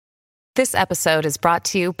This episode is brought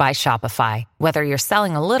to you by Shopify. Whether you're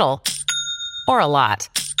selling a little or a lot,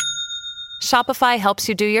 Shopify helps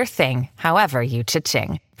you do your thing, however you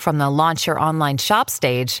cha-ching. From the launch your online shop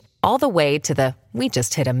stage, all the way to the we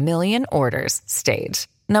just hit 1 million orders stage.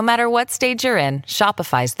 No matter what stage you're in,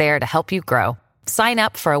 Shopify's there to help you grow. Sign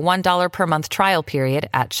up for a $1 per month trial period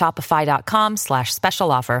at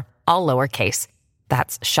shopify.com/special offer, all lowercase.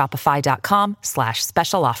 That's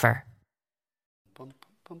shopify.com/special offer.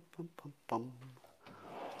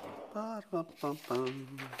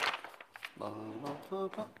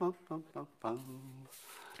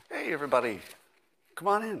 Hey, everybody. Come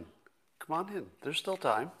on in. Come on in. There's still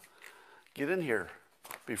time. Get in here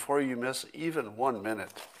before you miss even 1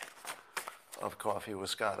 minute of Coffee with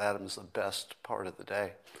Scott Adams, the best part of the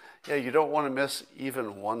day. Yeah, you don't want to miss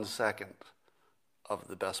even 1 second of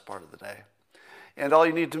the best part of the day. And all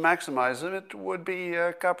you need to maximize it would be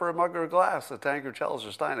a cup or a mug or a glass, a tankard, chalice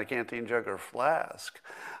or stein, a canteen, jug or flask,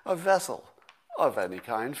 a vessel of any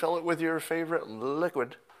kind. Fill it with your favorite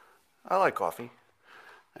liquid. I like coffee.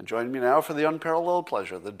 And join me now for the unparalleled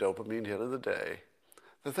pleasure, the dopamine hit of the day.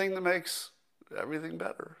 The thing that makes everything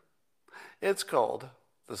better. It's called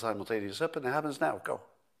the simultaneous sip, and it happens now. Go.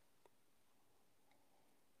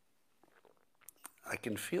 I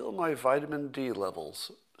can feel my vitamin D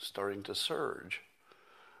levels starting to surge.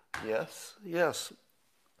 Yes.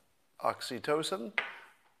 Oxytocin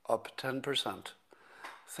up 10%.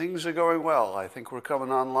 Things are going well. I think we're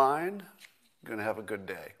coming online. Going to have a good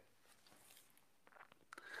day.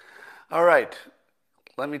 All right.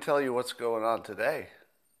 Let me tell you what's going on today.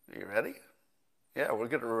 Are you ready? Yeah, we're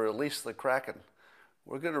going to release the Kraken.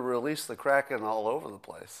 We're going to release the Kraken all over the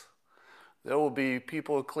place. There will be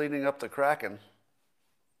people cleaning up the Kraken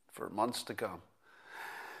for months to come.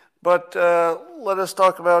 But let us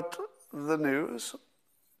talk about the news.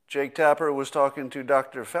 Jake Tapper was talking to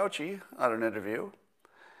Dr. Fauci on an interview,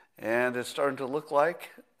 and it's starting to look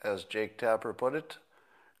like, as Jake Tapper put it,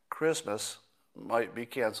 Christmas might be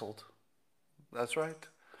canceled. That's right.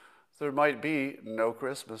 There might be no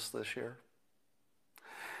Christmas this year.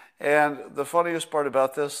 And the funniest part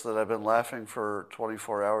about this that I've been laughing for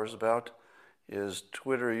 24 hours about is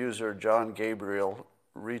Twitter user John Gabriel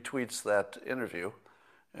retweets that interview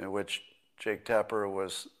in which Jake Tapper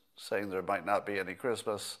was saying there might not be any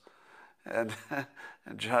Christmas. And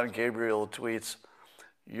John Gabriel tweets,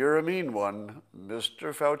 "You're a mean one,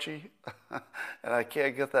 Mr. Fauci." And I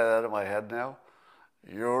can't get that out of my head now.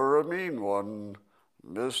 You're a mean one,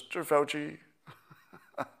 Mr. Fauci.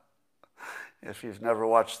 If you've never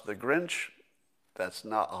watched The Grinch, that's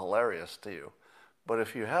not hilarious to you. But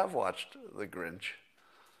if you have watched The Grinch,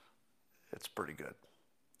 it's pretty good.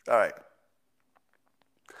 All right.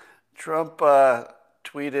 Trump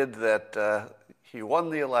tweeted that he won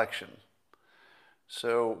the election.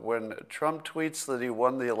 So when Trump tweets that he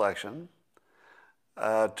won the election,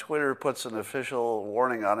 Twitter puts an official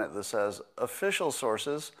warning on it that says, official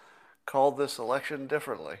sources called this election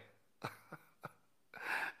differently.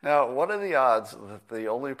 Now, what are the odds that the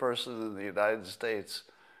only person in the United States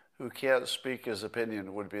who can't speak his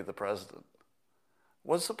opinion would be the president?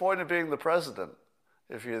 What's the point of being the president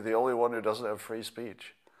if you're the only one who doesn't have free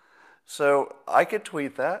speech? So I could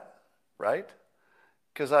tweet that, right?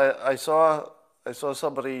 Because I saw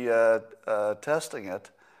somebody testing it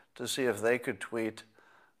to see if they could tweet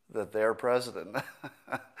that they're president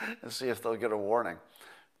and see if they'll get a warning.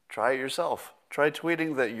 Try it yourself. Try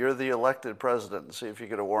tweeting that you're the elected president and see if you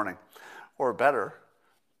get a warning. Or better,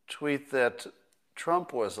 tweet that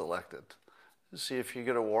Trump was elected and see if you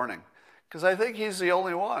get a warning. Because I think he's the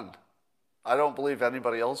only one. I don't believe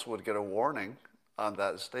anybody else would get a warning on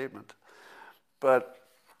that statement. But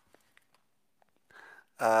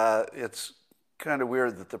it's kind of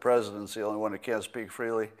weird that the president's the only one who can't speak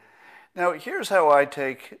freely. Now, here's how I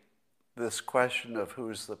take this question of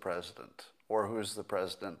who's the president or who's the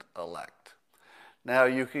president-elect. Now,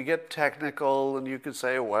 you could get technical and you could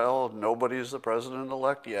say, well, nobody's the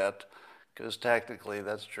president-elect yet, because technically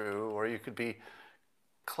that's true. Or you could be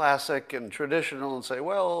classic and traditional and say,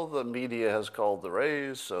 well, the media has called the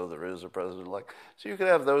race, so there is a president-elect. So you could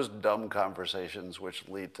have those dumb conversations which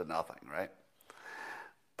lead to nothing, right?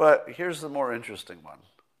 But here's the more interesting one.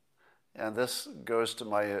 And this goes to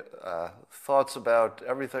my thoughts about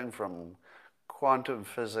everything from quantum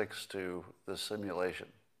physics to the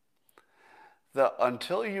simulation.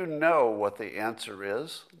 Until you know what the answer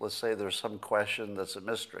is, let's say there's some question that's a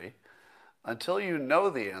mystery, until you know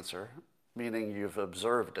the answer, meaning you've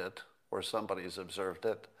observed it or somebody's observed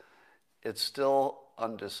it, it's still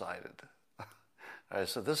undecided. All right,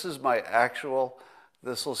 so this is my actual,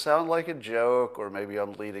 this will sound like a joke or maybe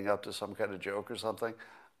I'm leading up to some kind of joke or something.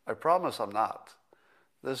 I promise I'm not.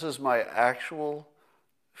 This is my actual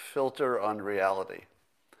filter on reality,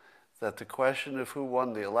 that the question of who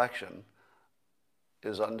won the election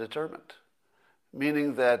is undetermined.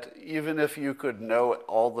 Meaning that even if you could know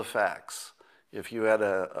all the facts, if you had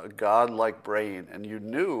a God-like brain and you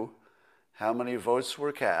knew how many votes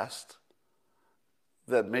were cast,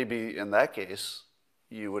 that maybe in that case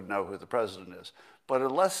you would know who the president is. But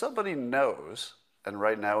unless somebody knows, and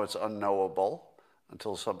right now it's unknowable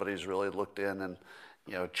until somebody's really looked in and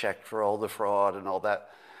checked for all the fraud and all that.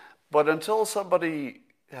 But until somebody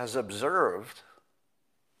has observed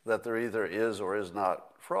that there either is or is not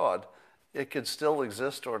fraud, it could still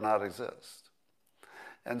exist or not exist.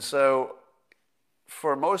 And so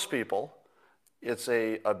for most people, it's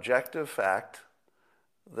an objective fact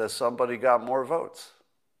that somebody got more votes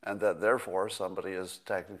and that therefore somebody is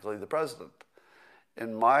technically the president.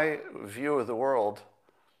 In my view of the world,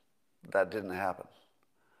 that didn't happen.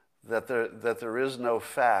 That there is no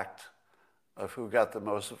fact of who got the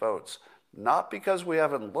most votes. Not because we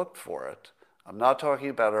haven't looked for it. I'm not talking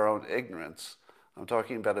about our own ignorance. I'm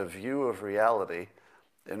talking about a view of reality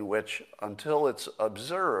in which, until it's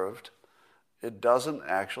observed, it doesn't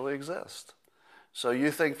actually exist. So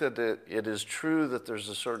you think that it is true that there's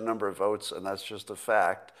a certain number of votes and that's just a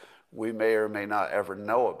fact. We may or may not ever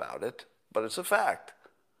know about it, but it's a fact.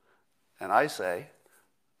 And I say,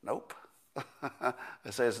 nope. I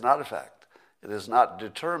say it's not a fact. It is not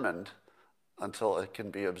determined until it can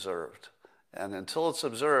be observed. And until it's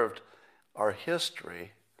observed, our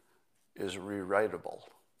history is rewritable.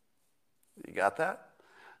 You got that?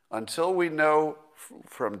 Until we know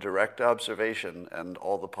from direct observation and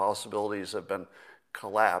all the possibilities have been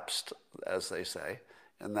collapsed, as they say,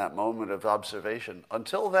 in that moment of observation,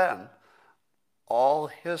 until then, all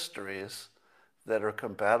histories that are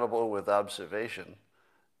compatible with observation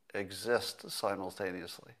exist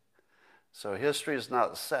simultaneously. So history is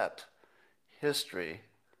not set. History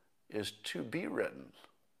is to be written,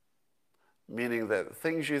 meaning that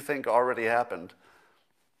things you think already happened,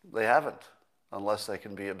 they haven't, unless they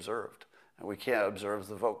can be observed. And we can't observe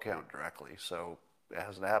the vote count directly, so it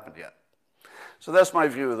hasn't happened yet. So that's my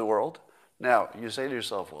view of the world. Now, you say to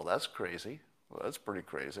yourself, well, that's crazy. Well, that's pretty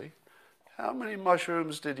crazy. How many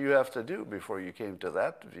mushrooms did you have to do before you came to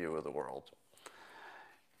that view of the world?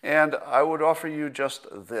 And I would offer you just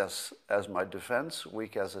this as my defense,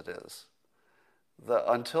 weak as it is.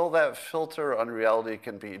 Until that filter on reality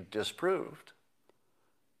can be disproved,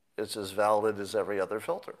 it's as valid as every other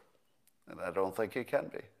filter. And I don't think it can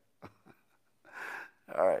be.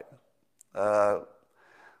 All right.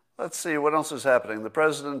 Let's see, what else is happening? The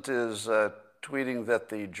president is tweeting that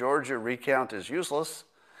the Georgia recount is useless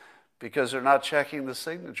because they're not checking the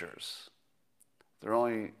signatures. They're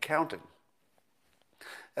only counting.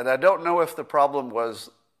 And I don't know if the problem was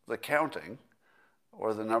the counting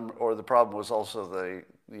or the number, or the problem was also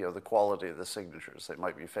the quality of the signatures. They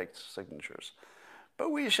might be fake signatures.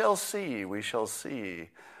 But we shall see, we shall see.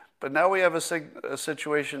 But now we have a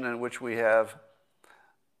situation in which we have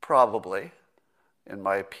probably, in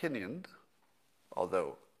my opinion,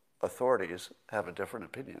 although authorities have a different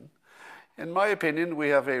opinion, in my opinion, we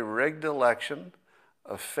have a rigged election,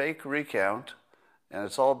 a fake recount, and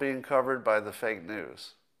it's all being covered by the fake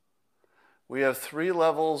news. We have 3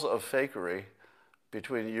 levels of fakery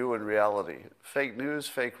between you and reality. Fake news,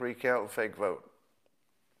 fake recount, fake vote.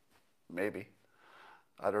 Maybe.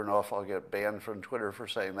 I don't know if I'll get banned from Twitter for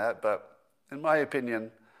saying that, but in my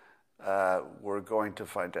opinion, we're going to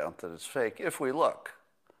find out that it's fake if we look.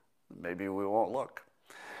 Maybe we won't look.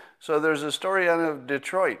 So there's a story out of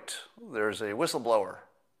Detroit. There's a whistleblower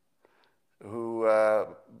who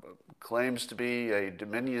claims to be a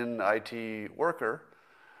Dominion IT worker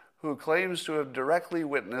who claims to have directly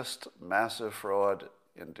witnessed massive fraud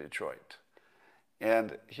in Detroit.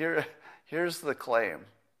 And here's the claim.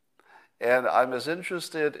 And I'm as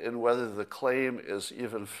interested in whether the claim is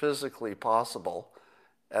even physically possible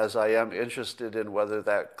as I am interested in whether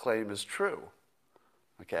that claim is true.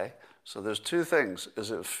 Okay? So there's 2 things.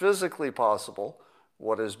 Is it physically possible,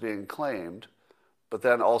 what is being claimed, but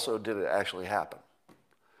then also did it actually happen?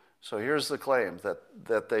 So here's the claim,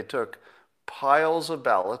 that they took piles of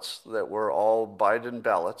ballots that were all Biden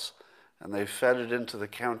ballots, and they fed it into the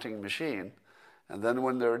counting machine. And then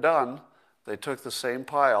when they're done, they took the same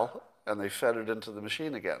pile and they fed it into the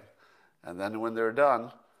machine again. And then when they're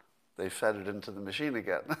done, they fed it into the machine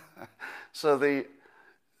again. So the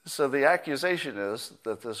accusation is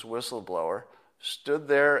that this whistleblower stood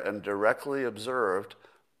there and directly observed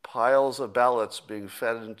piles of ballots being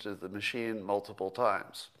fed into the machine multiple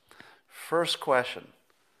times. First question,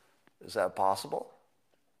 is that possible?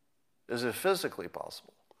 Is it physically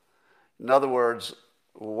possible? In other words,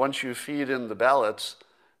 once you feed in the ballots,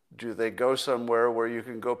 do they go somewhere where you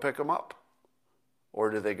can go pick them up? Or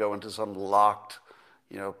do they go into some locked,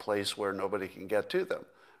 place where nobody can get to them?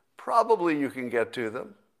 Probably you can get to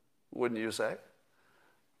them, wouldn't you say?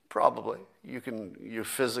 Probably. You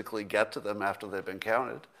physically get to them after they've been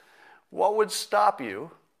counted. What would stop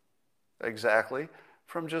you, exactly,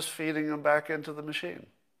 from just feeding them back into the machine?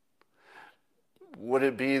 Would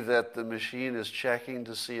it be that the machine is checking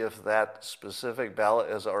to see if that specific ballot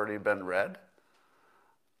has already been read?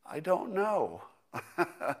 I don't know.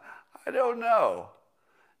 I don't know.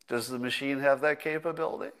 Does the machine have that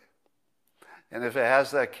capability? And if it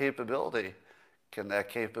has that capability, can that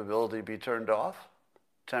capability be turned off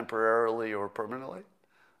temporarily or permanently?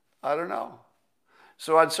 I don't know.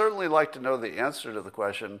 So I'd certainly like to know the answer to the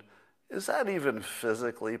question, is that even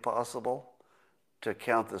physically possible to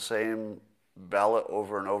count the same ballot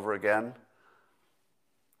over and over again?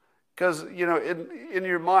 Because, in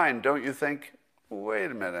your mind, don't you think,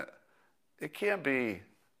 wait a minute, it can't be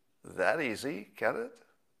that easy, can it?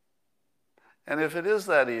 And if it is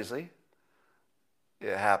that easy,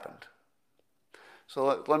 it happened.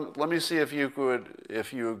 So let me see if you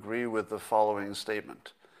agree with the following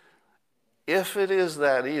statement. If it is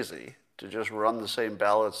that easy to just run the same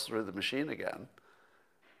ballots through the machine again,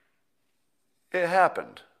 it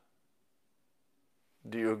happened.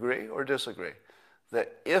 Do you agree or disagree?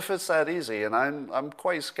 That if it's that easy, and I'm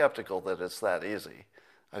quite skeptical that it's that easy.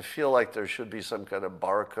 I feel like there should be some kind of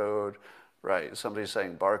barcode, right? Somebody's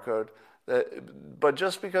saying barcode. But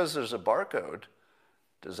just because there's a barcode,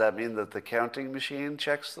 does that mean that the counting machine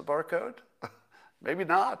checks the barcode? Maybe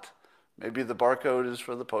not. Maybe the barcode is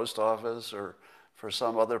for the post office or for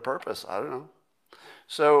some other purpose. I don't know.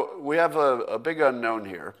 So we have a big unknown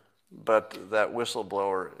here, but that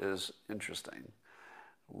whistleblower is interesting.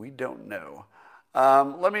 We don't know.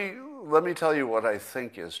 Let me tell you what I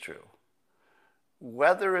think is true.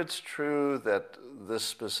 Whether it's true that this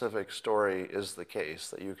specific story is the case,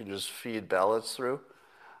 that you can just feed ballots through,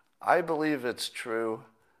 I believe it's true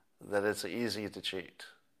that it's easy to cheat.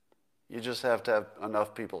 You just have to have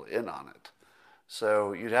enough people in on it.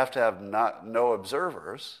 So you'd have to have no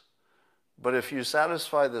observers, but if you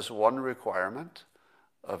satisfy this one requirement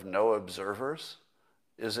of no observers,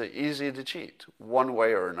 is it easy to cheat one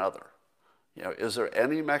way or another? Is there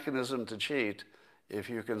any mechanism to cheat if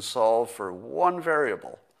you can solve for one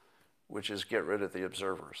variable, which is get rid of the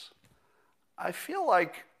observers? I feel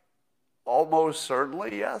like almost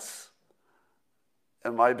certainly yes.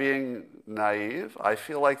 Am I being naive? I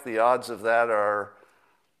feel like the odds of that are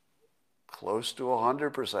close to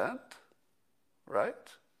 100%, right?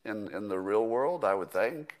 In the real world, I would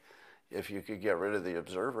think, if you could get rid of the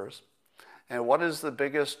observers. And what is the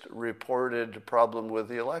biggest reported problem with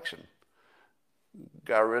the election?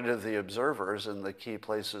 Got rid of the observers in the key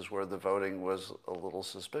places where the voting was a little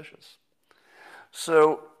suspicious.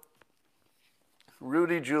 So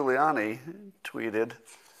Rudy Giuliani tweeted,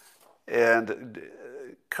 and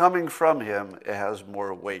coming from him, it has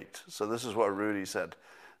more weight. So this is what Rudy said.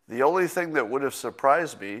 The only thing that would have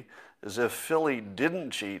surprised me is if Philly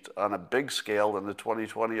didn't cheat on a big scale in the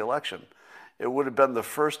 2020 election. It would have been the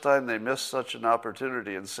first time they missed such an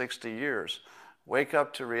opportunity in 60 years. Wake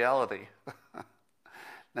up to reality.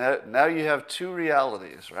 Now you have two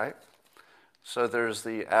realities, right? So there's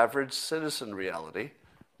the average citizen reality,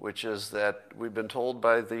 which is that we've been told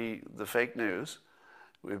by the fake news.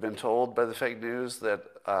 We've been told by the fake news that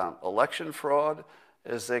election fraud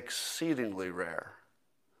is exceedingly rare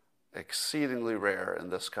in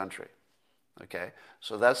this country. Okay,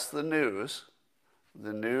 so that's the news.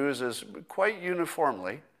 The news is quite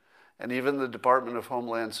uniformly, and even the Department of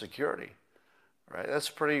Homeland Security, right? That's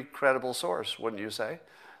a pretty credible source, wouldn't you say?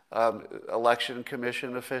 Election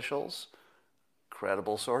Commission officials,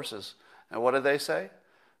 credible sources. And what do they say?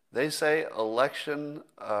 They say election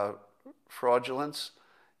fraudulence,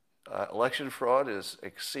 election fraud is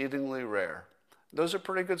exceedingly rare. Those are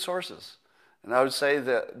pretty good sources. And I would say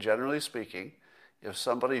that, generally speaking, if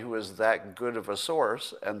somebody who is that good of a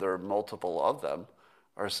source, and there are multiple of them,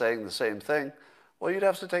 are saying the same thing, well, you'd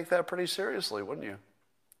have to take that pretty seriously, wouldn't you?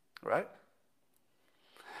 Right?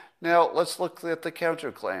 Now, let's look at the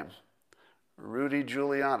counterclaim. Rudy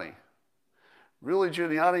Giuliani. Rudy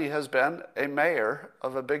Giuliani has been a mayor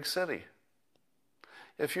of a big city.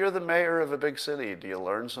 If you're the mayor of a big city, do you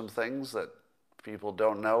learn some things that people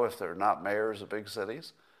don't know if they're not mayors of big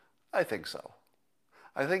cities? I think so.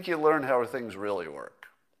 I think you learn how things really work.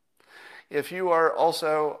 If you are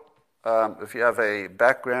also, if you have a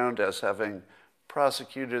background as having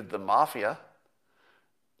prosecuted the mafia,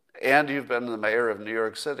 and you've been the mayor of New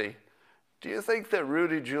York City, Do you think that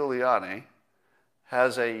Rudy Giuliani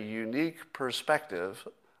has a unique perspective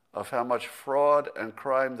of how much fraud and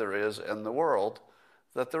crime there is in the world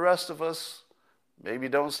that the rest of us maybe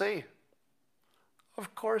don't see?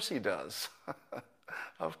 Of course he does.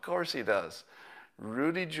 Of course he does.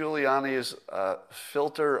 Rudy Giuliani's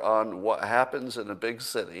filter on what happens in a big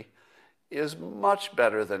city is much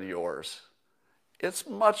better than yours. It's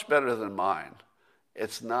much better than mine.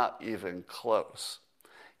 It's not even close.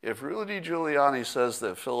 If Rudy Giuliani says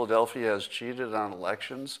that Philadelphia has cheated on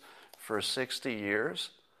elections for 60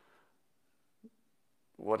 years,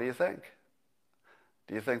 what do you think?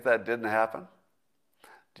 Do you think that didn't happen?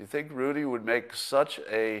 Do you think Rudy would make such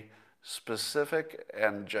a specific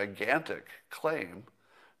and gigantic claim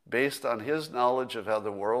based on his knowledge of how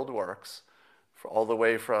the world works, all the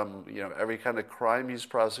way from every kind of crime he's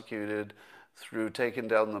prosecuted, through taking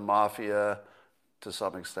down the mafia to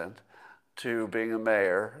some extent, to being a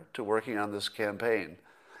mayor, to working on this campaign?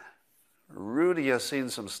 Rudy has seen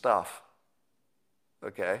some stuff,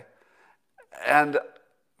 okay? And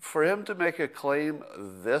for him to make a claim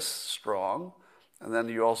this strong, and then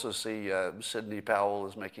you also see Sidney Powell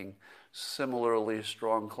is making similarly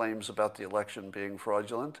strong claims about the election being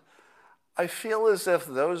fraudulent. I feel as if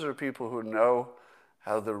those are people who know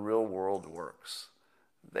how the real world works.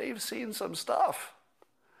 They've seen some stuff.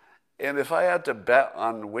 And if I had to bet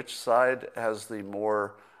on which side has the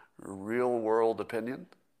more real world opinion,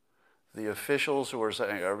 the officials who are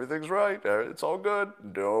saying everything's right, it's all good,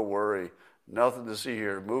 don't worry, nothing to see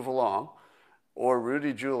here, move along, or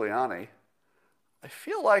Rudy Giuliani, I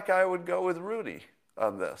feel like I would go with Rudy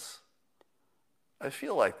on this. I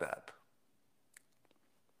feel like that.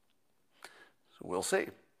 So we'll see.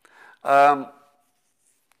 All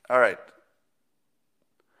right.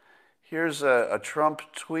 Here's a Trump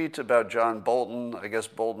tweet about John Bolton. I guess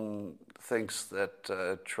Bolton thinks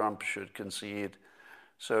that Trump should concede.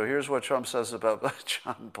 So here's what Trump says about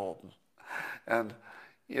John Bolton. And,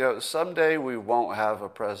 someday we won't have a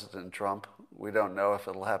President Trump. We don't know if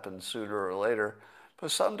it'll happen sooner or later. But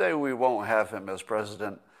someday we won't have him as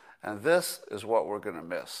president, and this is what we're going to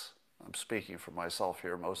miss. I'm speaking for myself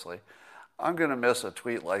here mostly. I'm going to miss a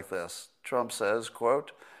tweet like this. Trump says,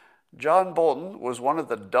 quote, "John Bolton was one of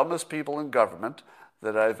the dumbest people in government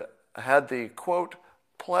that I've had the, quote,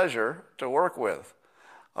 pleasure to work with.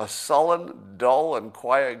 A sullen, dull, and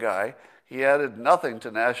quiet guy. He added nothing to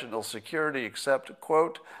national security except,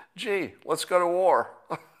 quote, gee, let's go to war.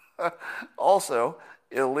 Also,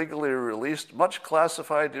 illegally released much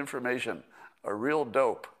classified information. A real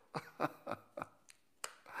dope."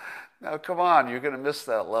 Now, come on, you're going to miss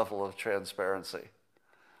that level of transparency.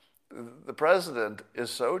 The president is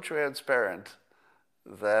so transparent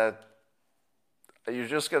that you're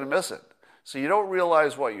just going to miss it. So you don't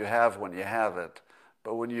realize what you have when you have it.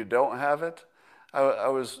 But when you don't have it, I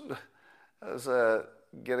was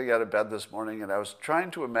getting out of bed this morning, and I was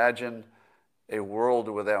trying to imagine a world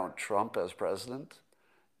without Trump as president,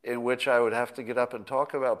 in which I would have to get up and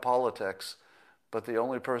talk about politics, but the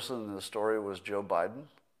only person in the story was Joe Biden.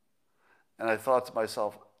 And I thought to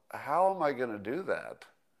myself, how am I going to do that?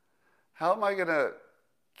 How am I going to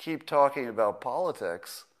keep talking about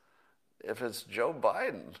politics if it's Joe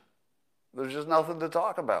Biden? There's just nothing to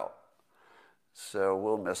talk about. So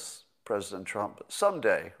we'll miss President Trump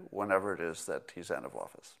someday, whenever it is that he's out of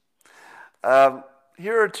office.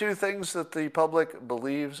 Here are two things that the public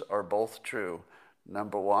believes are both true.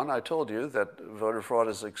 Number one, I told you that voter fraud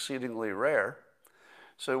is exceedingly rare.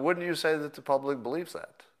 So wouldn't you say that the public believes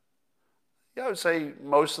that? Yeah, I would say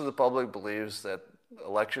most of the public believes that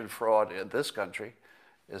election fraud in this country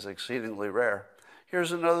is exceedingly rare.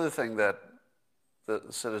 Here's another thing that the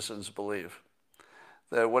citizens believe,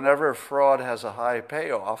 that whenever fraud has a high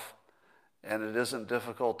payoff and it isn't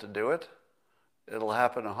difficult to do it, it'll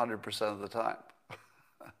happen 100% of the time.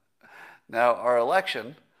 Now, our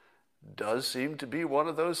election does seem to be one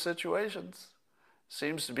of those situations.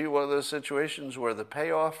 Seems to be one of those situations where the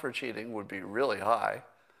payoff for cheating would be really high.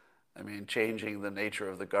 I mean, changing the nature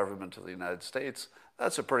of the government of the United States,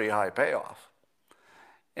 that's a pretty high payoff.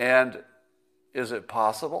 And is it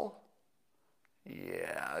possible?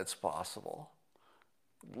 Yeah, it's possible.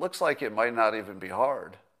 Looks like it might not even be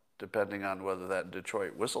hard, depending on whether that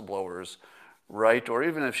Detroit whistleblower is right, or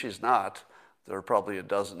even if she's not, there are probably a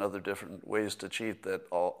dozen other different ways to cheat that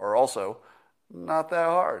are also not that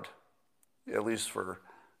hard, at least for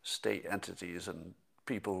state entities and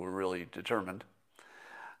people who are really determined.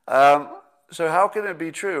 So how can it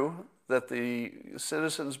be true that the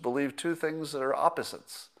citizens believe two things that are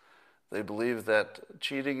opposites? They believe that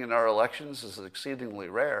cheating in our elections is exceedingly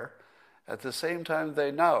rare. At the same time,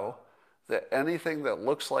 they know that anything that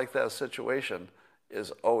looks like that situation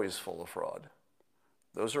is always full of fraud.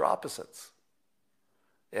 Those are opposites.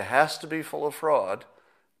 It has to be full of fraud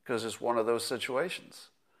because it's one of those situations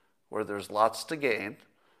where there's lots to gain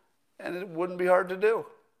and it wouldn't be hard to do.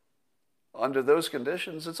 Under those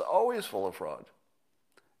conditions, it's always full of fraud.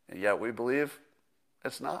 And yet we believe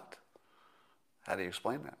it's not. How do you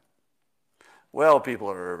explain that? Well, people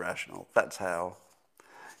are irrational. That's how.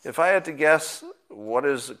 If I had to guess what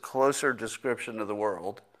is a closer description of the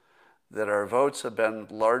world, that our votes have been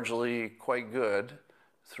largely quite good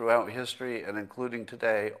throughout history and including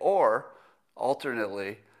today, or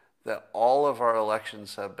alternately, that all of our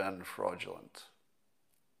elections have been fraudulent.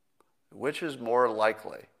 Which is more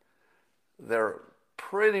likely? They're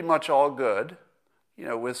pretty much all good,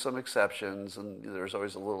 with some exceptions, and there's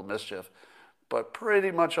always a little mischief, but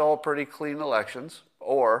pretty much all pretty clean elections,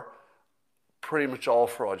 or pretty much all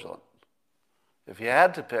fraudulent. If you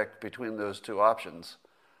had to pick between those two options,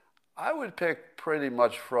 I would pick pretty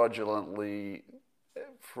much fraudulent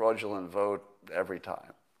vote every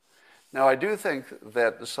time. Now, I do think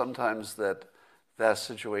that sometimes that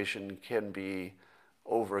situation can be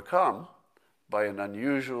overcome by an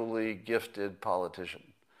unusually gifted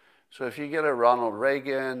politician. So if you get a Ronald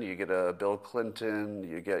Reagan, you get a Bill Clinton,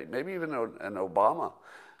 you get maybe even an Obama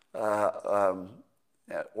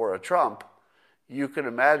or a Trump, you can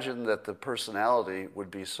imagine that the personality would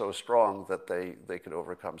be so strong that they could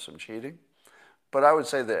overcome some cheating. But I would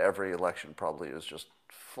say that every election probably is just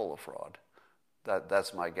full of fraud.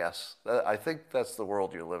 That's my guess. I think that's the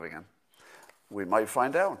world you're living in. We might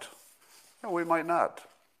find out. No, we might not.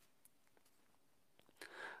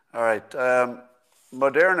 All right.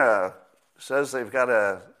 Moderna says they've got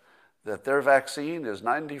that their vaccine is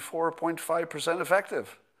 94.5%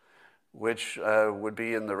 effective, which would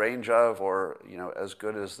be in the range of, or as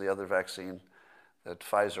good as the other vaccine that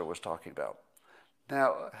Pfizer was talking about.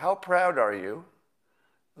 Now, how proud are you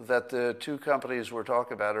that the two companies we're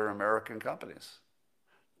talking about are American companies?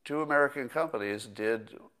 Two American companies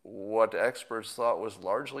did what experts thought was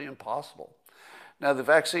largely impossible. Now, the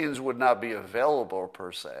vaccines would not be available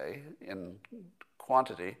per se in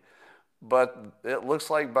quantity, but it looks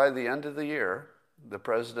like by the end of the year, the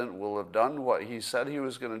president will have done what he said he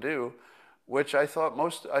was going to do, which I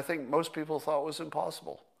think most people thought was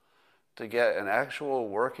impossible, to get an actual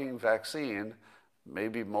working vaccine,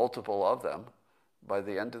 maybe multiple of them, by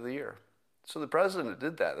the end of the year. So the president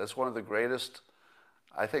did that. That's one of the great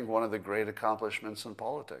accomplishments in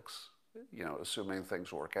politics, assuming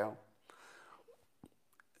things work out.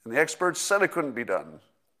 And the experts said it couldn't be done.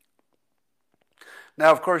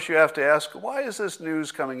 Now, of course, you have to ask, why is this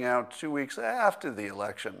news coming out 2 weeks after the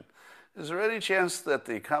election? Is there any chance that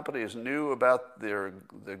the companies knew about the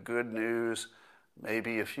good news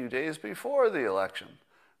maybe a few days before the election?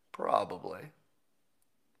 Probably.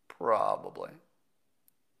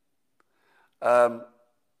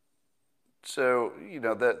 So,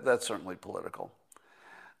 that's certainly political.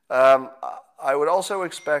 I would also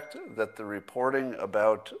expect that the reporting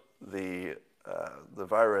about the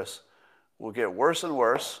virus will get worse and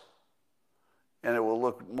worse, and it will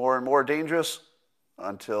look more and more dangerous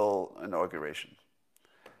until inauguration.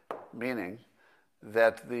 Meaning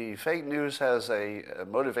that the fake news has a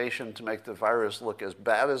motivation to make the virus look as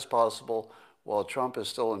bad as possible while Trump is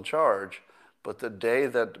still in charge, but the day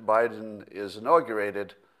that Biden is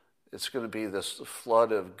inaugurated, it's going to be this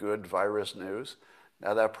flood of good virus news.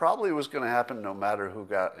 Now, that probably was going to happen no matter who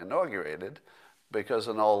got inaugurated, because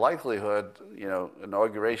in all likelihood,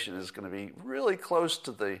 inauguration is going to be really close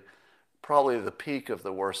to probably the peak of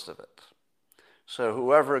the worst of it. So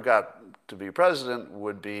whoever got to be president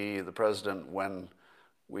would be the president when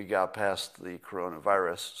we got past the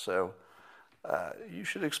coronavirus. So you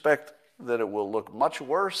should expect that it will look much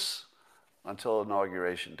worse until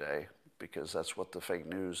Inauguration Day, because that's what the fake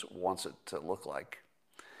news wants it to look like.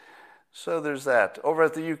 So there's that. Over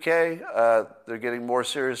at the UK, they're getting more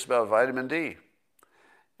serious about vitamin D.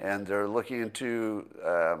 And they're looking into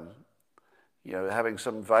having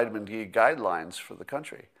some vitamin D guidelines for the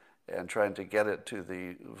country and trying to get it to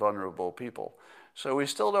the vulnerable people. So we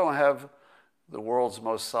still don't have the world's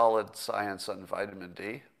most solid science on vitamin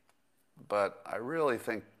D, but I really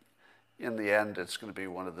think in the end it's going to be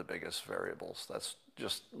one of the biggest variables. That's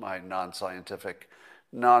just my non-scientific,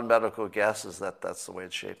 non-medical guess, is that that's the way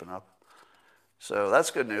it's shaping up. So that's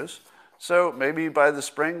good news. So maybe by the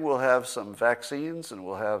spring we'll have some vaccines and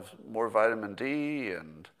we'll have more vitamin D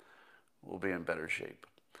and we'll be in better shape.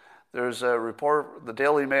 There's a report, the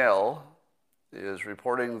Daily Mail is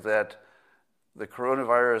reporting that the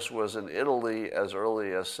coronavirus was in Italy as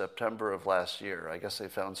early as September of last year. I guess they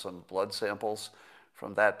found some blood samples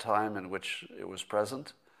from that time in which it was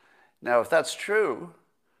present. Now, if that's true,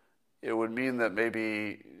 it would mean that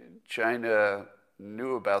maybe China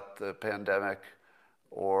knew about the pandemic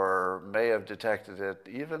or may have detected it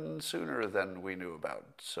even sooner than we knew about.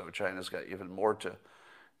 So China's got even more to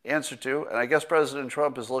answer to. And I guess President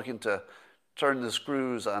Trump is looking to turn the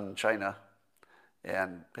screws on China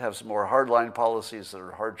and have some more hardline policies that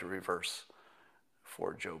are hard to reverse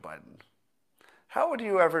for Joe Biden. How would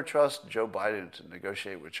you ever trust Joe Biden to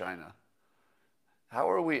negotiate with China?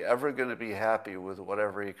 How are we ever going to be happy with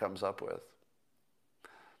whatever he comes up with?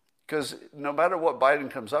 Because no matter what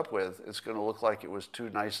Biden comes up with, it's going to look like it was too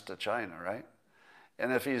nice to China, right?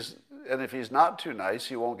 And if he's not too nice,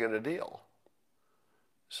 he won't get a deal.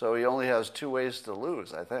 So he only has two ways to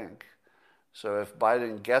lose, I think. So if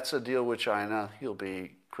Biden gets a deal with China, he'll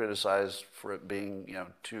be criticized for it being,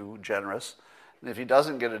 too generous. And if he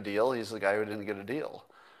doesn't get a deal, he's the guy who didn't get a deal.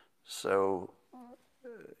 So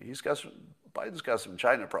Biden's got some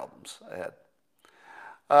China problems ahead.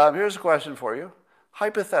 Here's a question for you.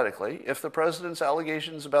 Hypothetically, if the president's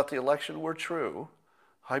allegations about the election were true,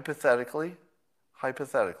 hypothetically,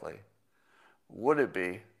 would it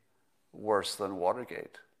be worse than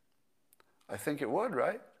Watergate? I think it would,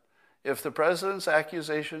 right? If the president's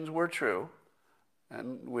accusations were true,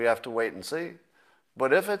 and we have to wait and see,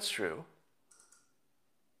 but if it's true,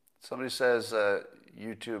 somebody says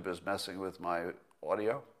YouTube is messing with my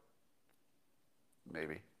audio.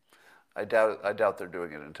 Maybe. I doubt they're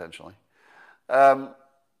doing it intentionally. But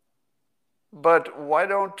why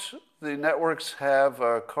don't the networks have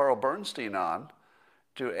Carl Bernstein on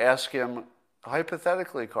to ask him,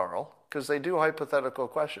 hypothetically, Carl, because they do hypothetical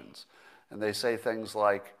questions, and they say things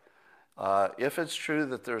like, if it's true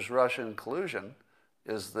that there's Russian collusion,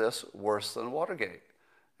 is this worse than Watergate?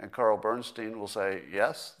 And Carl Bernstein will say,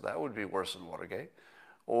 yes, that would be worse than Watergate.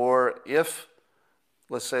 Or if,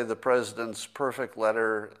 let's say, the president's perfect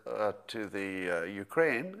letter to the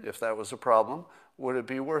Ukraine, if that was a problem, would it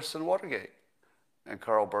be worse than Watergate? And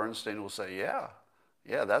Carl Bernstein will say,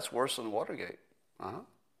 yeah, that's worse than Watergate.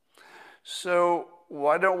 So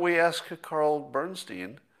why don't we ask Carl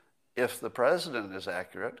Bernstein if the president is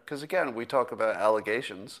accurate? Because again, we talk about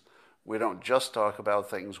allegations. We don't just talk about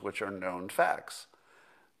things which are known facts.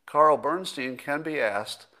 Carl Bernstein can be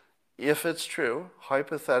asked, if it's true,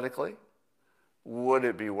 hypothetically, would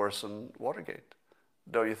it be worse than Watergate?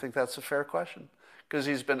 Don't you think that's a fair question? Because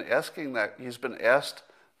he's been asked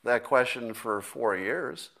that question for 4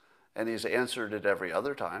 years, and he's answered it every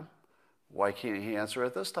other time. Why can't he answer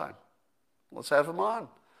it this time? Let's have him on.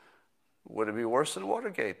 Would it be worse than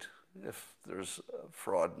Watergate if there's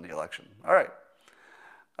fraud in the election? All right.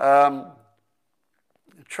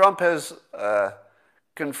 Trump has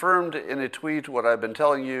confirmed in a tweet what I've been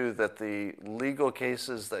telling you, that the legal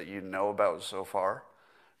cases that you know about so far,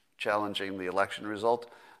 challenging the election result,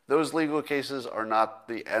 those legal cases are not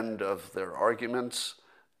the end of their arguments.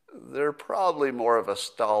 They're probably more of a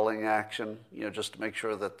stalling action, just to make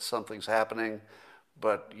sure that something's happening.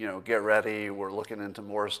 But, get ready, we're looking into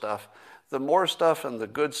more stuff. The more stuff and the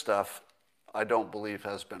good stuff, I don't believe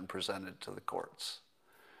has been presented to the courts.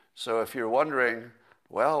 So if you're wondering,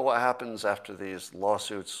 well, what happens after these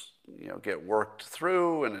lawsuits, get worked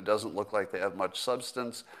through and it doesn't look like they have much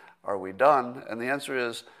substance, are we done? And the answer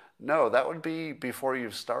is no, that would be before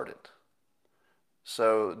you've started.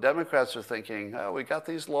 So Democrats are thinking, oh, we got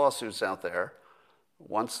these lawsuits out there.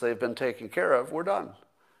 Once they've been taken care of, we're done.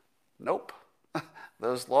 Nope.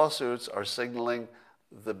 Those lawsuits are signaling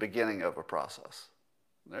the beginning of a process.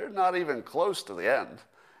 They're not even close to the end.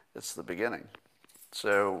 It's the beginning.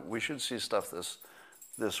 So we should see stuff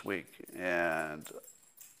this week. And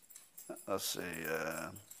let's see.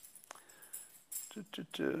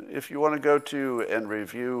 If you want to go to and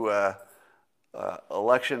review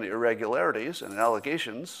election irregularities and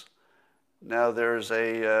allegations, now there's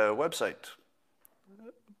a website.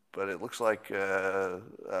 But it looks like,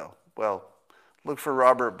 look for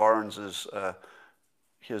Robert Barnes's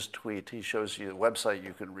his tweet. He shows you the website.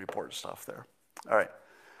 You can report stuff there. All right.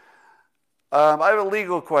 I have a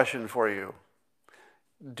legal question for you.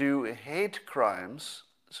 Do hate crimes,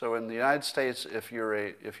 so in the United States, if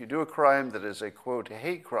you do a crime that is a, quote,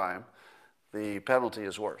 hate crime, the penalty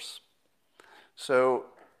is worse. So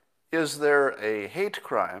is there a hate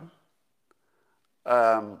crime?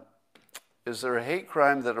 Is there a hate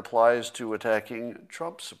crime that applies to attacking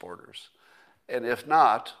Trump supporters? And if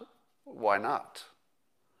not, why not?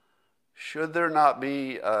 Should there not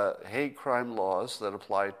be hate crime laws that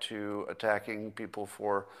apply to attacking people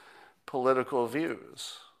for political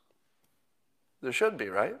views? There should be,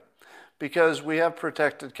 right? Because we have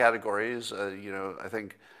protected categories. I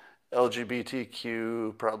think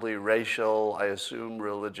LGBTQ, probably racial, I assume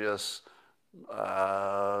religious,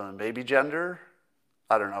 maybe gender,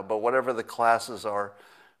 I don't know, but whatever the classes are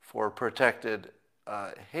for protected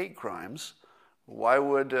hate crimes, why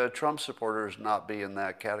would Trump supporters not be in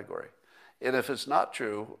that category? And if it's not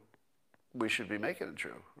true, we should be making it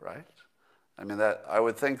true, right? I mean, I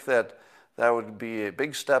would think that would be a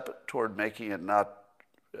big step toward making it not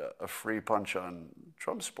a free punch on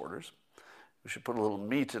Trump supporters. We should put a little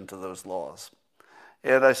meat into those laws.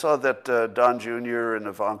 And I saw that Don Jr. and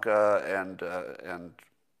Ivanka and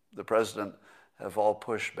the president have all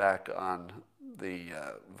pushed back on the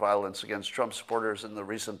violence against Trump supporters in the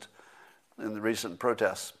recent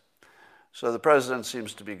protests. So the president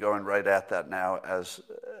seems to be going right at that now,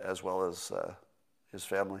 as well as his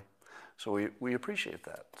family. So we appreciate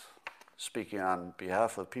that. Speaking on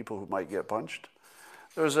behalf of people who might get punched,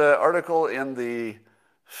 there was an article in the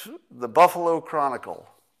Buffalo Chronicle,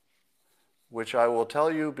 which I will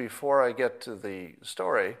tell you before I get to the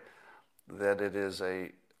story, that it is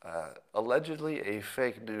allegedly a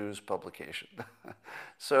fake news publication.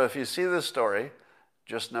 So if you see this story,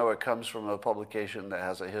 just know it comes from a publication that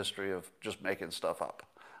has a history of just making stuff up,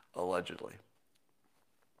 allegedly.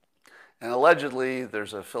 And allegedly,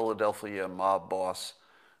 there's a Philadelphia mob boss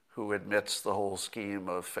who admits the whole scheme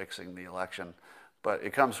of fixing the election, but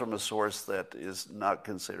it comes from a source that is not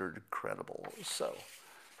considered credible. So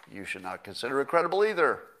you should not consider it credible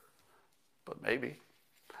either, but maybe.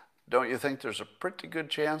 Don't you think there's a pretty good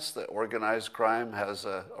chance that organized crime has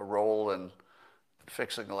a role in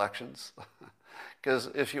fixing elections?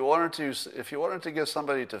 Because if you wanted to get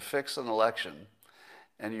somebody to fix an election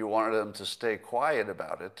and you wanted them to stay quiet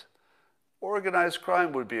about it, organized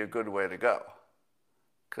crime would be a good way to go.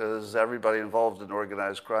 Because everybody involved in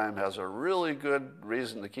organized crime has a really good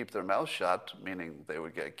reason to keep their mouth shut, meaning they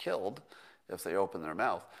would get killed if they open their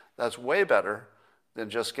mouth. That's way better than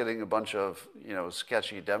just getting a bunch of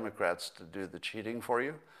sketchy Democrats to do the cheating for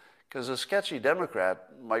you. Because a sketchy Democrat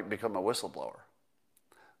might become a whistleblower.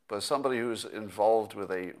 But somebody who's involved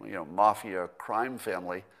with a mafia crime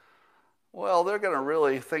family, well, they're going to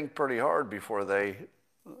really think pretty hard before they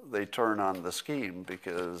turn on the scheme,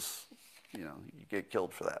 because you get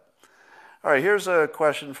killed for that. All right, here's a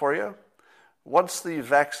question for you. Once the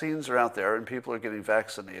vaccines are out there and people are getting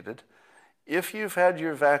vaccinated, if you've had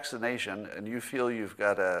your vaccination and you feel you've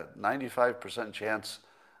got a 95% chance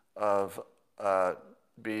of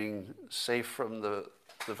being safe from the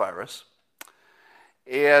virus,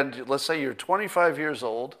 and let's say you're 25 years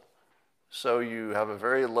old, so you have a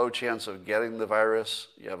very low chance of getting the virus,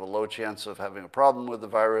 you have a low chance of having a problem with the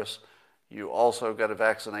virus, you also got a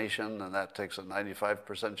vaccination, and that takes a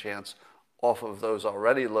 95% chance off of those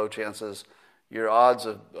already low chances, your odds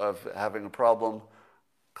of having a problem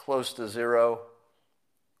close to zero.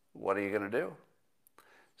 What are you going to do?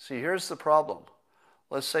 See, here's the problem.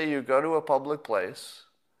 Let's say you go to a public place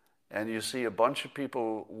and you see a bunch of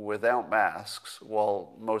people without masks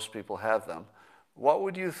while most people have them. What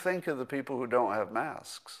would you think of the people who don't have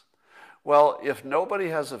masks? Well, if nobody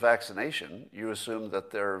has a vaccination, you assume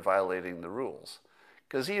that they're violating the rules.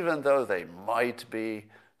 Because even though they might be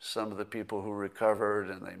some of the people who recovered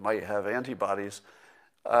and they might have antibodies,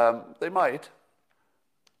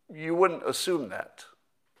 you wouldn't assume that.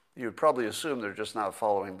 You'd probably assume they're just not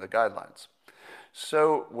following the guidelines.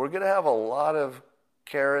 So we're going to have a lot of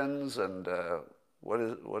Karens and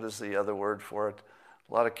what is the other word for it?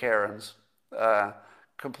 A lot of Karens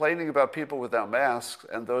complaining about people without masks,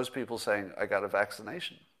 and those people saying, I got a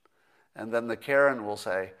vaccination. And then the Karen will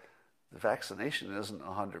say, the vaccination isn't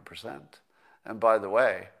 100%. And by the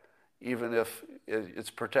way, even if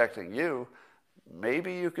it's protecting you,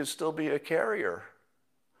 maybe you could still be a carrier.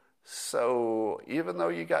 So even though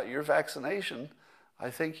you got your vaccination,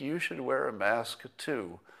 I think you should wear a mask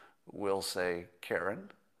too, will say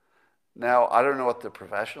Karen. Now, I don't know what the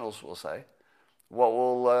professionals will say. What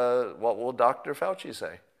will Dr. Fauci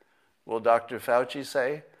say? Will Dr. Fauci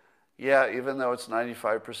say, yeah, even though it's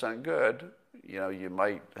 95% good, you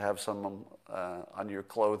might have some on your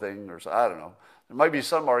clothing, or I don't know. There might be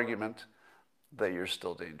some argument that you're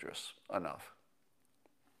still dangerous enough.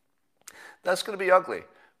 That's going to be ugly,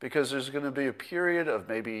 because there's going to be a period of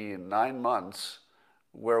maybe 9 months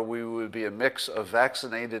where we would be a mix of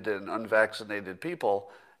vaccinated and unvaccinated people.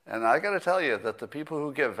 And I got to tell you that the people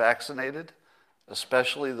who get vaccinated,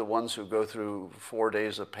 especially the ones who go through 4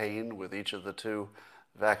 days of pain with each of the 2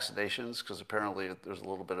 vaccinations, because apparently there's a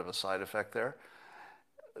little bit of a side effect there,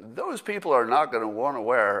 those people are not going to want to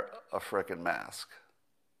wear a frickin' mask.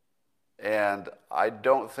 And I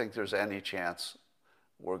don't think there's any chance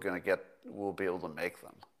we'll be able to make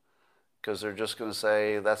them. because they're just going to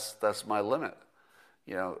say, that's my limit.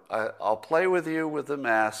 I'll play with you with the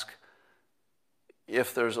mask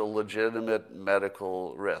if there's a legitimate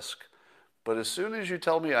medical risk. But as soon as you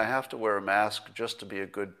tell me I have to wear a mask just to be a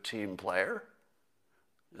good team player,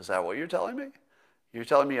 is that what you're telling me? You're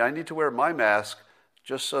telling me I need to wear my mask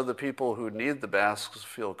just so the people who need the masks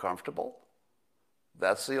feel comfortable?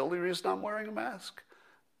 That's the only reason I'm wearing a mask?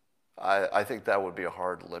 I think that would be a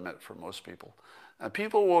hard limit for most people. And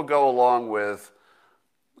people will go along with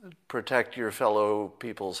protect your fellow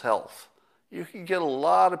people's health. You can get a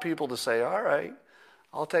lot of people to say, all right,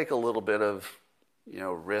 I'll take a little bit of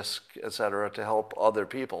risk, etc., to help other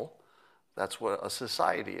people. That's what a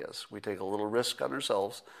society is. We take a little risk on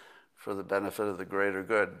ourselves for the benefit of the greater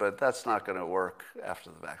good, but that's not going to work after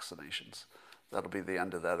the vaccinations. That'll be the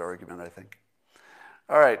end of that argument, I think.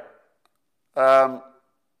 All right.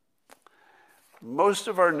 Most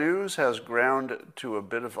of our news has ground to a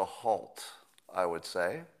bit of a halt, I would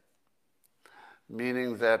say,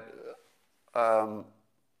 meaning that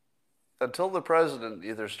until the president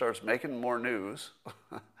either starts making more news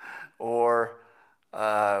or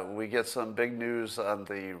we get some big news on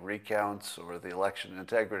the recounts or the election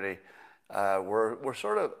integrity, we're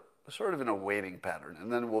sort of in a waiting pattern.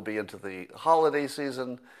 And then we'll be into the holiday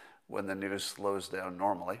season when the news slows down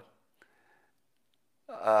normally.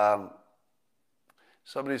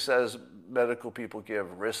 Somebody says medical people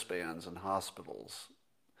give wristbands in hospitals.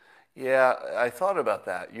 Yeah, I thought about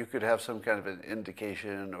that. You could have some kind of an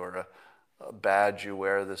indication or a badge you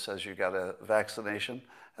wear that says you got a vaccination,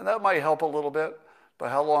 and that might help a little bit, but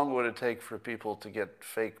how long would it take for people to get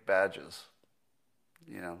fake badges?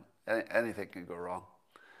 Anything can go wrong.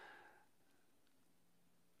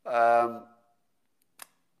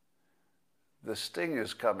 The sting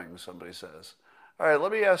is coming, somebody says. All right,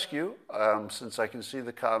 let me ask you, since I can see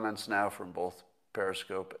the comments now from both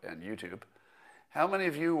Periscope and YouTube, how many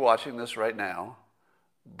of you watching this right now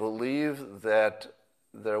believe that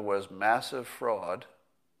there was massive fraud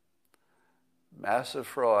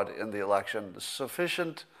in the election,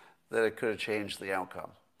 sufficient that it could have changed the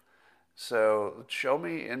outcome? So show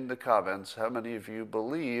me in the comments how many of you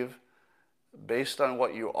believe, based on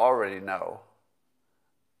what you already know,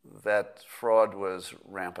 that fraud was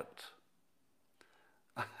rampant.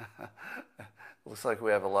 Looks like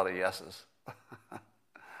we have a lot of yeses.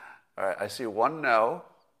 All right, I see one no.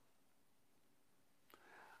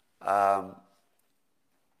 I'm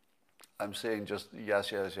seeing just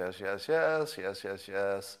yes.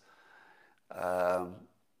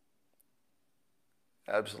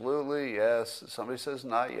 Absolutely, yes. Somebody says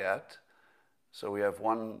not yet. So we have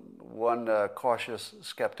one cautious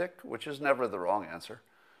skeptic, which is never the wrong answer.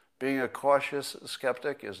 Being a cautious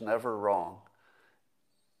skeptic is never wrong.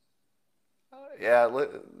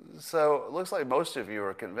 So it looks like most of you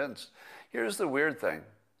are convinced. Here's the weird thing,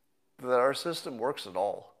 that our system works at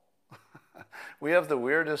all. We have the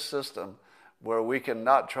weirdest system where we can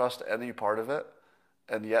not trust any part of it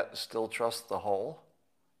and yet still trust the whole.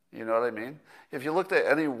 You know what I mean? If you looked at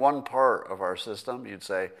any one part of our system, you'd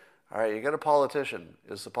say, all right, you got a politician.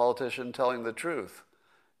 Is the politician telling the truth?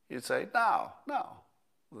 You'd say, no,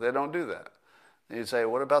 they don't do that. And you'd say,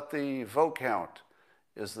 what about the vote count?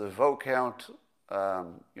 Is the vote count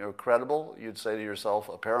credible? You'd say to yourself,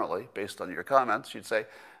 apparently, based on your comments, you'd say,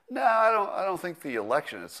 no, I don't think the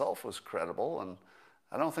election itself was credible, and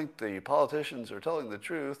I don't think the politicians are telling the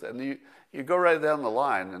truth. And you go right down the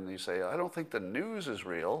line and you say, I don't think the news is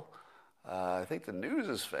real. I think the news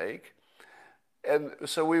is fake. And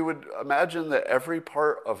so we would imagine that every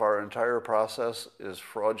part of our entire process is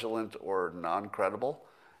fraudulent or non-credible.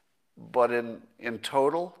 But in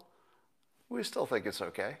total, we still think it's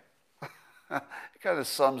okay. It kind of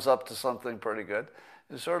sums up to something pretty good.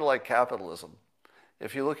 It's sort of like capitalism.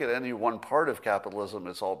 If you look at any one part of capitalism,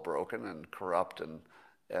 it's all broken and corrupt and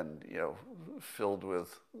filled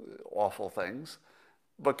with awful things.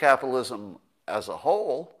 But capitalism as a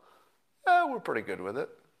whole, we're pretty good with it.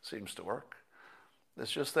 Seems to work.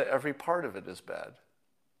 It's just that every part of it is bad.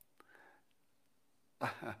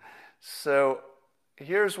 So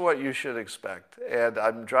here's what you should expect. And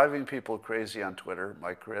I'm driving people crazy on Twitter,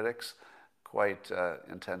 my critics, quite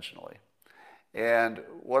intentionally. And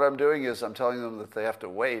what I'm doing is I'm telling them that they have to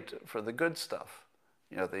wait for the good stuff.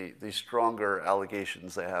 The stronger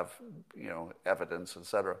allegations they have, evidence,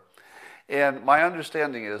 etc. And my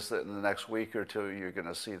understanding is that in the next week or two, you're going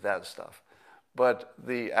to see that stuff. But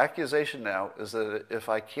the accusation now is that if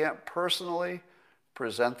I can't personally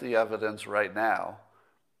present the evidence right now,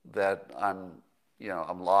 that I'm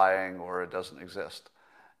lying or it doesn't exist.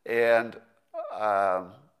 And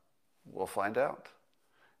we'll find out.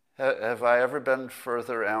 Have I ever been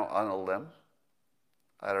further out on a limb?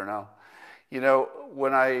 I don't know. You know,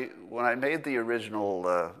 when I made the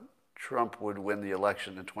original Trump would win the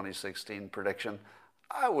election in 2016 prediction,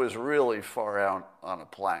 I was really far out on a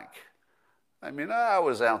plank. I mean, I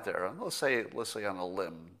was out there. Let's say on a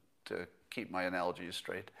limb to keep my analogies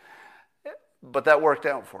straight. But that worked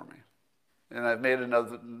out for me. And I've made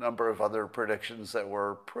another number of other predictions that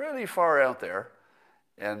were pretty far out there,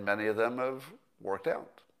 and many of them have worked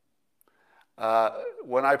out.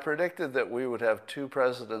 When I predicted that we would have two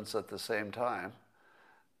presidents at the same time,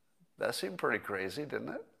 that seemed pretty crazy, didn't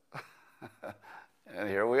it? And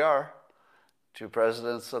here we are, two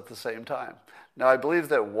presidents at the same time. Now, I believe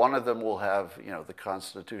that one of them will have, the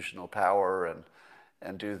constitutional power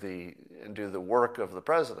and do the work of the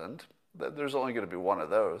president. There's only going to be one of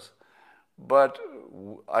those. But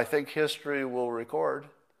I think history will record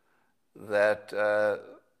that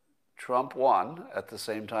Trump won at the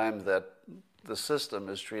same time that the system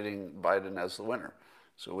is treating Biden as the winner.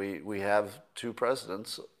 So we have two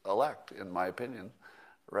presidents elect, in my opinion,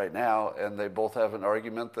 right now, and they both have an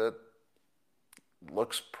argument that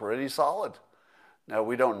looks pretty solid. Now,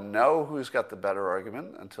 we don't know who's got the better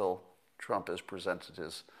argument until Trump has presented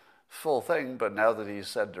his full thing, but now that he's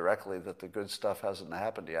said directly that the good stuff hasn't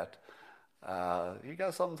happened yet, you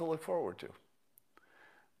got something to look forward to.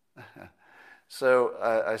 So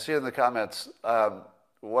I see in the comments,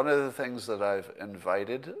 one of the things that I've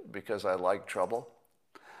invited, because I like trouble,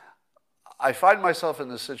 I find myself in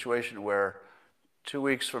this situation where 2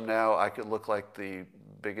 weeks from now I could look like the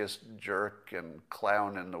biggest jerk and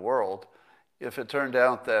clown in the world if it turned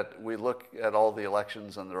out that we look at all the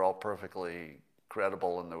elections and they're all perfectly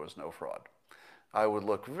credible and there was no fraud. I would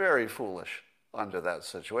look very foolish under that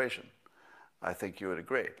situation. I think you would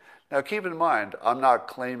agree. Now, keep in mind, I'm not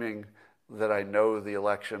claiming that I know the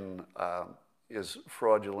election is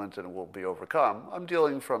fraudulent and will be overcome. I'm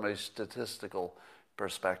dealing from a statistical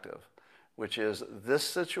perspective, which is this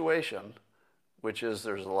situation, which is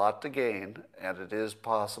there's a lot to gain and it is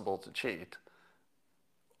possible to cheat, it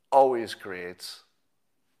always creates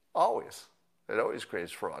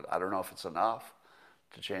fraud. I don't know if it's enough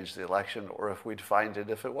to change the election or if we'd find it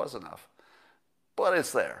if it was enough, but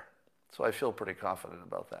it's there. So I feel pretty confident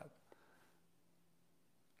about that.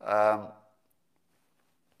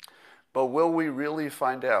 But will we really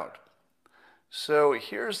find out? So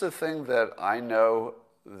here's the thing that I know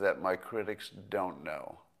that my critics don't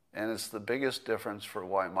know, and it's the biggest difference for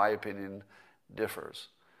why my opinion differs.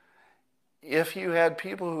 If you had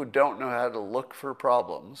people who don't know how to look for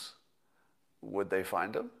problems, would they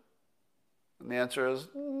find them? And the answer is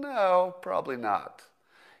no, probably not.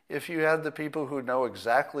 If you had the people who know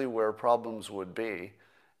exactly where problems would be,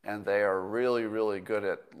 and they are really, really good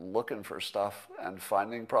at looking for stuff and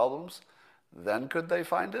finding problems, then could they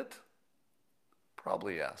find it?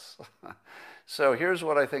 Probably yes. So here's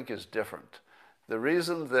what I think is different. The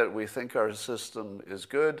reason that we think our system is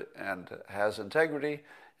good and has integrity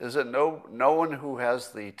is that no one who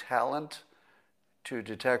has the talent to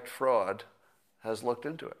detect fraud has looked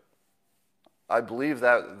into it. I believe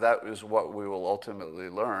that is what we will ultimately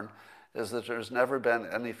learn, is that there's never been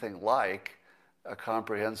anything like a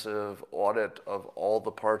comprehensive audit of all the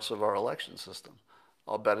parts of our election system.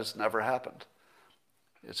 I'll bet it's never happened.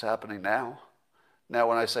 It's happening now. Now,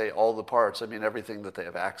 when I say all the parts, I mean everything that they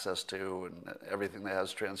have access to and everything that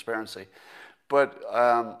has transparency. But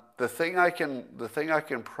the thing I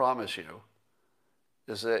can promise you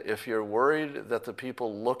is that if you're worried that the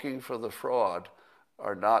people looking for the fraud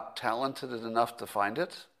are not talented enough to find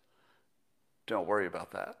it, don't worry about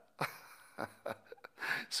that.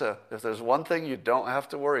 So if there's one thing you don't have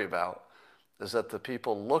to worry about, is that the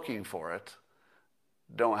people looking for it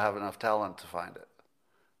don't have enough talent to find it.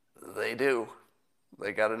 They do.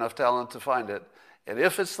 They got enough talent to find it. And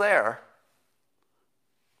if it's there,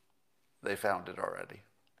 they found it already.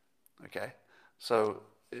 Okay? So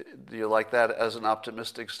do you like that as an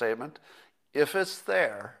optimistic statement? If it's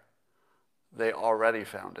there, they already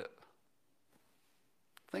found it.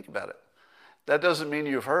 Think about it. That doesn't mean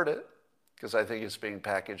you've heard it, because I think it's being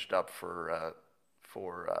packaged up for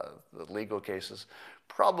the legal cases.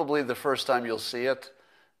 Probably the first time you'll see it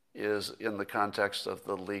is in the context of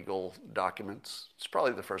the legal documents. It's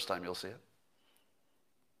probably the first time you'll see it.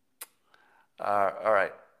 All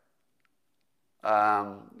right.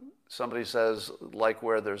 Somebody says, like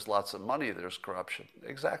where there's lots of money, there's corruption.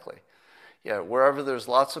 Exactly. Yeah, wherever there's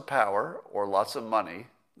lots of power or lots of money,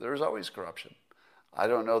 there's always corruption. I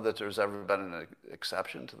don't know that there's ever been an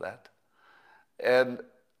exception to that. And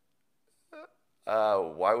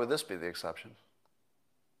why would this be the exception?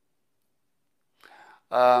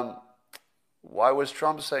 Why was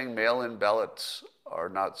Trump saying mail-in ballots are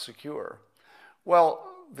not secure? Well,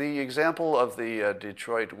 the example of the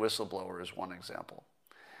Detroit whistleblower is one example.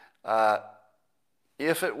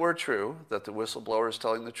 If it were true that the whistleblower is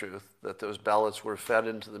telling the truth, that those ballots were fed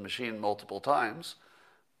into the machine multiple times,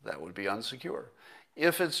 that would be unsecure.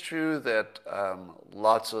 If it's true that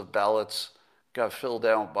lots of ballots got filled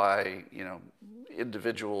out by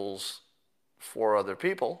individuals for other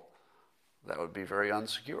people, that would be very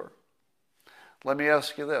unsecure. Let me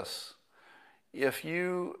ask you this. If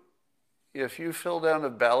you filled out a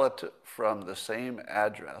ballot from the same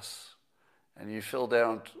address, and you filled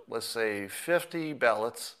out, let's say, 50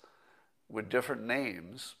 ballots with different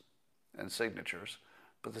names and signatures,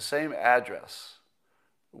 but the same address,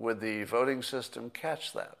 would the voting system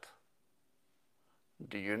catch that?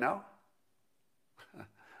 Do you know?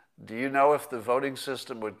 Do you know if the voting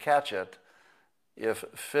system would catch it if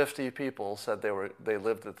 50 people said they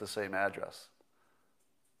lived at the same address?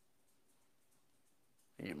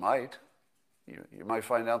 You might. You might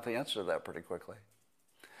find out the answer to that pretty quickly.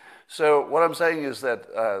 So what I'm saying is that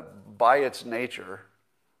by its nature,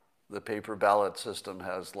 the paper ballot system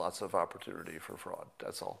has lots of opportunity for fraud.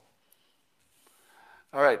 That's all.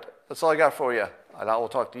 All right, that's all I got for you, and I will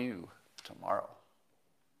talk to you tomorrow.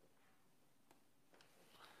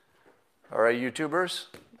 All right, YouTubers,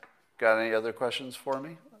 got any other questions for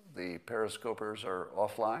me? The Periscopers are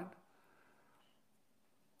offline.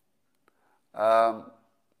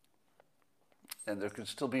 And there could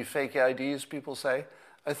still be fake IDs, people say.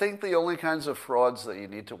 I think the only kinds of frauds that you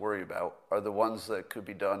need to worry about are the ones that could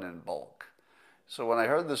be done in bulk. So when I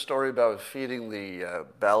heard the story about feeding the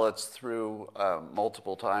ballots through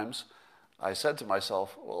multiple times, I said to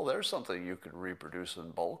myself, well, there's something you could reproduce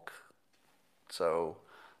in bulk. So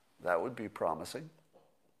that would be promising.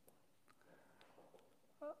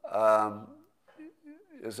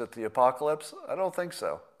 Is it the apocalypse? I don't think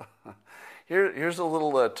so. Here's a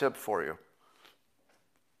little tip for you.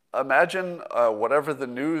 Imagine whatever the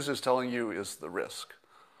news is telling you is the risk,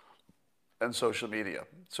 and social media.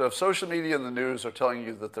 So if social media and the news are telling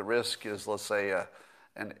you that the risk is, let's say,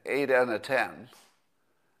 an 8 out of 10,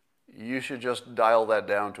 you should just dial that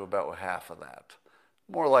down to about half of that,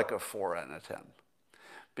 more like a 4 out of 10.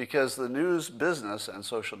 Because the news business and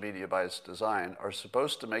social media by its design are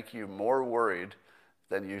supposed to make you more worried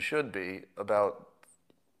than you should be about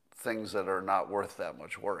things that are not worth that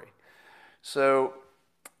much worry. So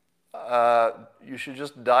you should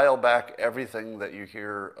just dial back everything that you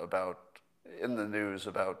hear about in the news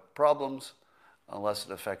about problems, unless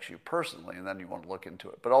it affects you personally, and then you want to look into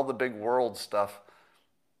it. But all the big world stuff,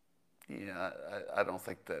 I don't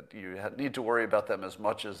think that you need to worry about them as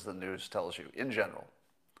much as the news tells you in general.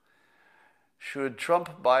 Should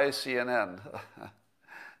Trump buy CNN?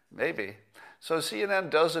 Maybe. So CNN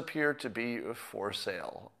does appear to be for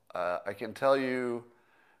sale. I can tell you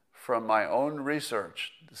from my own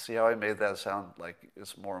research, see how I made that sound like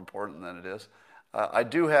it's more important than it is? I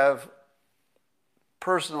do have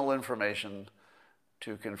personal information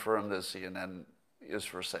to confirm that CNN is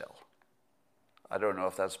for sale. I don't know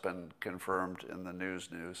if that's been confirmed in the news,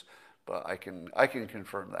 but I can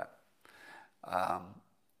confirm that.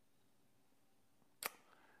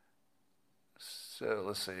 So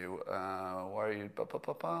let's see. Why are you?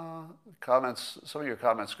 Comments. Some of your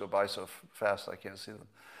comments go by so fast I can't see them.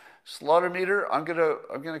 Slaughter meter. I'm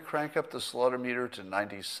gonna crank up the slaughter meter to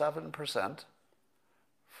 97%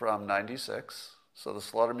 from 96. So the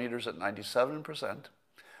slaughter meter's at 97%.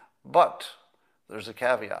 But there's a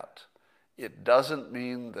caveat. It doesn't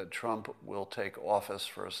mean that Trump will take office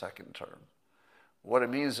for a second term. What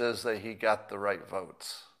it means is that he got the right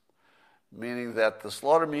votes. Meaning that the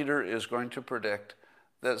slaughter meter is going to predict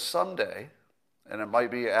that someday, and it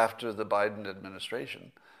might be after the Biden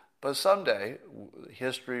administration, but someday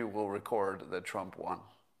history will record that Trump won.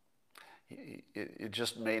 It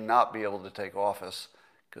just may not be able to take office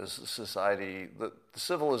because society, the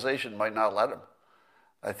civilization might not let him.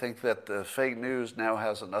 I think that the fake news now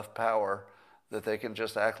has enough power that they can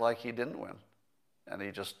just act like he didn't win, and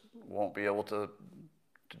he just won't be able to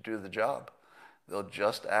do the job. They'll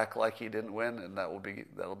just act like he didn't win, and that'll be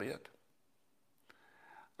it.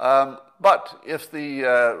 But if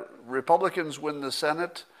the Republicans win the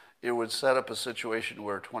Senate, it would set up a situation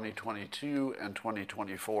where 2022 and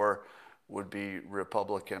 2024 would be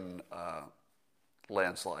Republican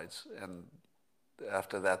landslides, and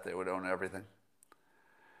after that they would own everything.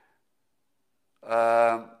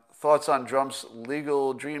 Thoughts on Trump's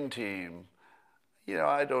legal dream team?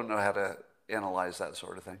 I don't know how to analyze that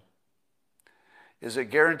sort of thing. Is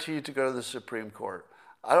it guaranteed to go to the Supreme Court?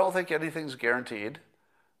 I don't think anything's guaranteed,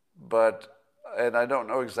 but And I don't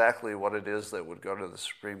know exactly what it is that would go to the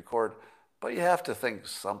Supreme Court, but you have to think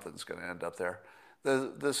something's going to end up there.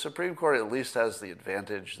 The Supreme Court at least has the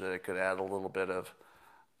advantage that it could add a little bit of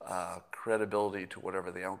credibility to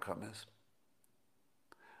whatever the outcome is.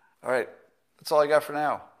 All right, that's all I got for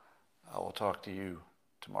now. I will talk to you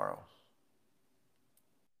tomorrow.